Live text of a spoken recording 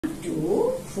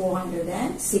to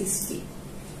 460.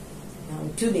 Now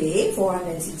today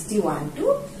 461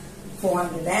 to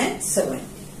 470.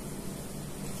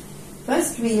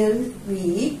 First we will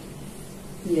read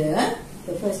here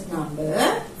the first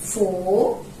number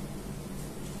 4,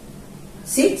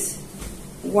 6,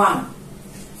 1.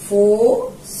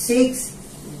 4, 6,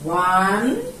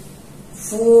 1,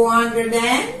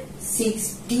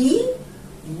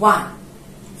 461.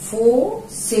 4,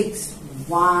 6,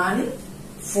 1,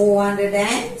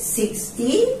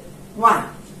 461.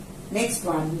 Next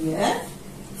one here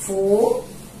 4,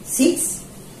 6,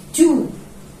 2.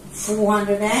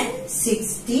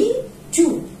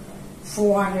 462.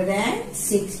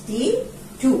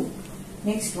 462.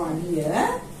 Next one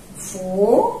here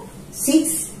 4,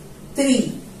 6,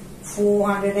 3.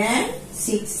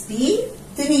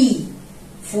 463.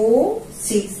 4,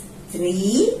 6,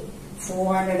 3.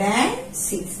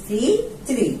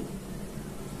 463.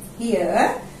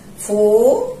 Here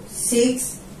 4,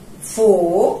 6,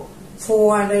 4.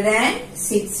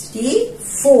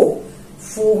 464.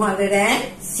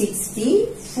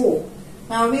 464.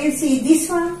 Now we will see this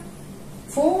one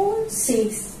 4,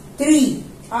 6, 3.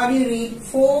 How do you read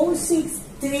 4, 6,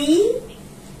 3?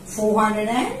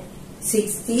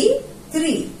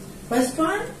 463. First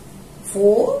one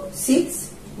 4, 6,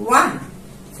 1.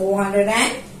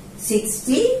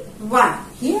 461.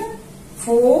 Here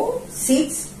 4,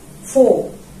 6,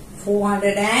 4.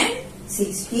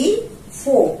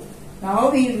 464.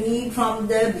 Now we read from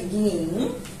the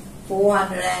beginning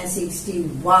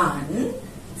 461,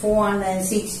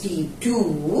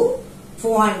 462,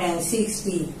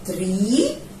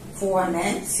 463,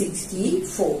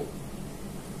 464.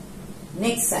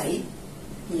 Next side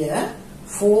here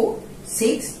 4,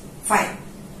 6, 5.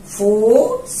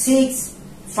 4, 6,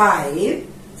 5,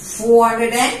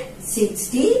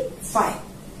 465.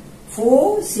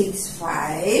 4, 6,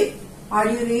 5. How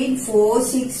do you read 4,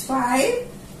 6, 5?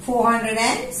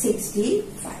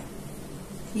 465.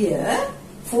 Here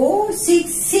 4,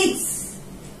 6, 6.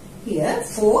 Here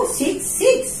 4, 6,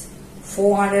 6.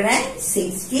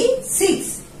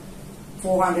 466.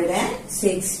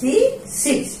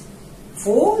 466.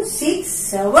 4, 6,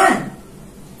 7.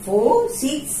 4,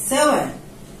 6, 7.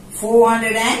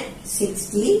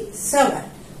 467.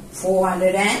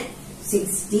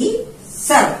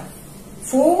 467.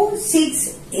 4,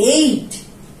 6, 8.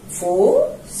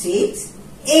 4, 6,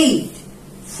 8.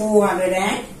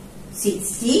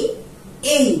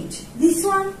 468. This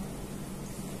one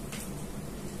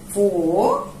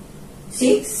 4,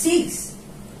 6, 6.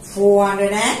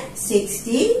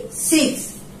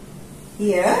 466.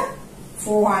 Here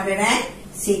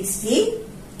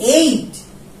 468.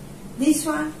 This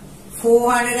one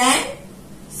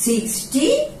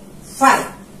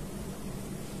 465.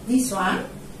 This one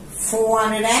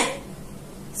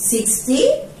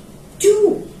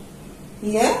 462.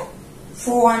 Here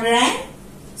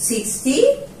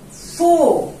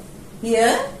 464.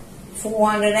 Here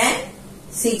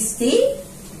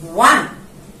 461.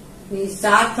 We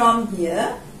start from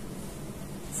here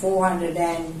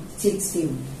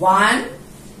 461,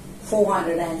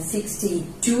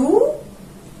 462,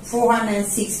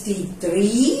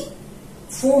 463,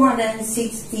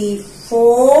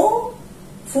 464,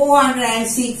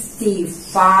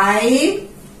 465,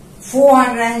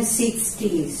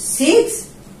 466,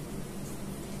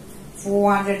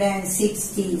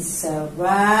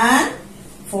 467,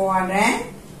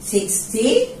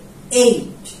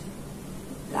 468.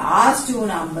 Last two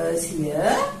numbers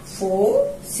here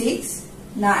 4, 6,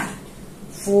 9.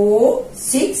 4,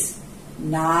 6,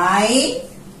 9,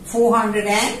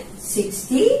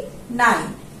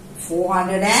 469.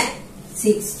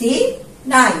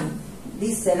 469.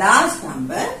 This is the last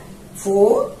number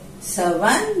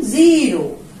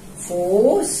 470.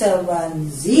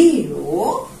 470.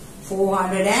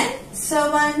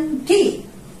 470.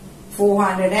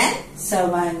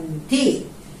 470.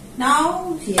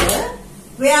 Now here,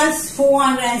 where's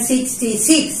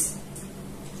 466?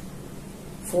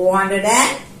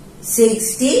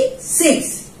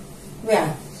 466.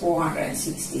 Where?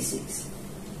 466.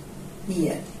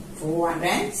 Here,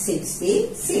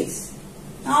 466.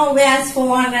 Now where's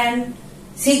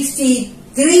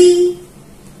 463?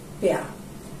 Where?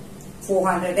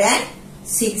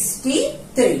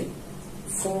 463.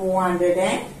 400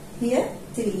 and here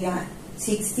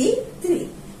 363.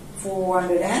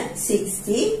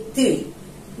 463.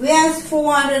 Where's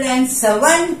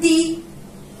 470?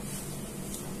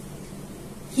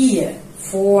 Here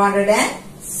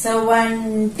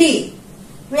 470.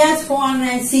 Where's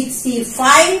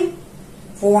 465?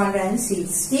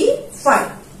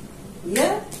 465.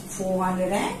 Here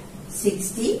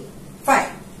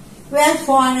 465. Where's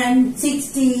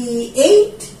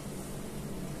 468?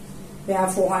 Where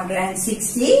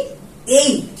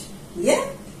 468? Yeah,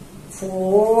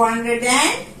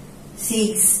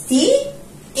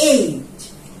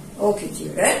 468. Okay,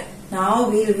 children. Now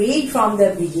we'll read from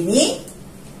the beginning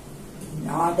in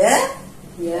order.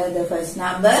 Here the first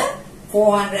number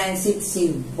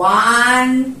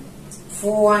 461,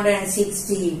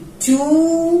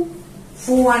 462,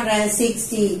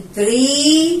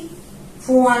 463,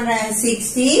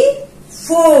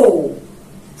 464,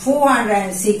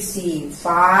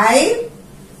 465,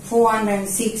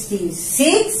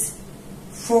 466,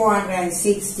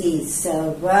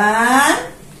 467,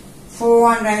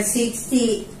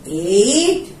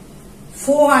 468,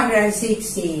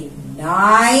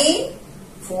 469,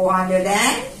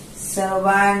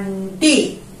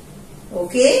 470.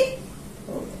 Okay?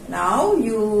 Now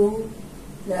you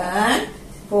learn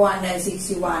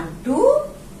 461 to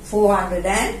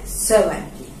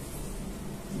 470.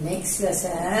 Next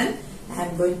lesson I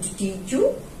am going to teach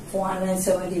you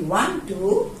 471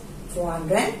 to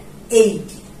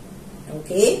 480.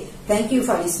 Okay? Thank you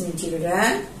for listening,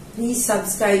 children. Please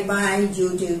subscribe my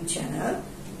YouTube channel.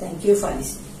 Thank you for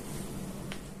listening.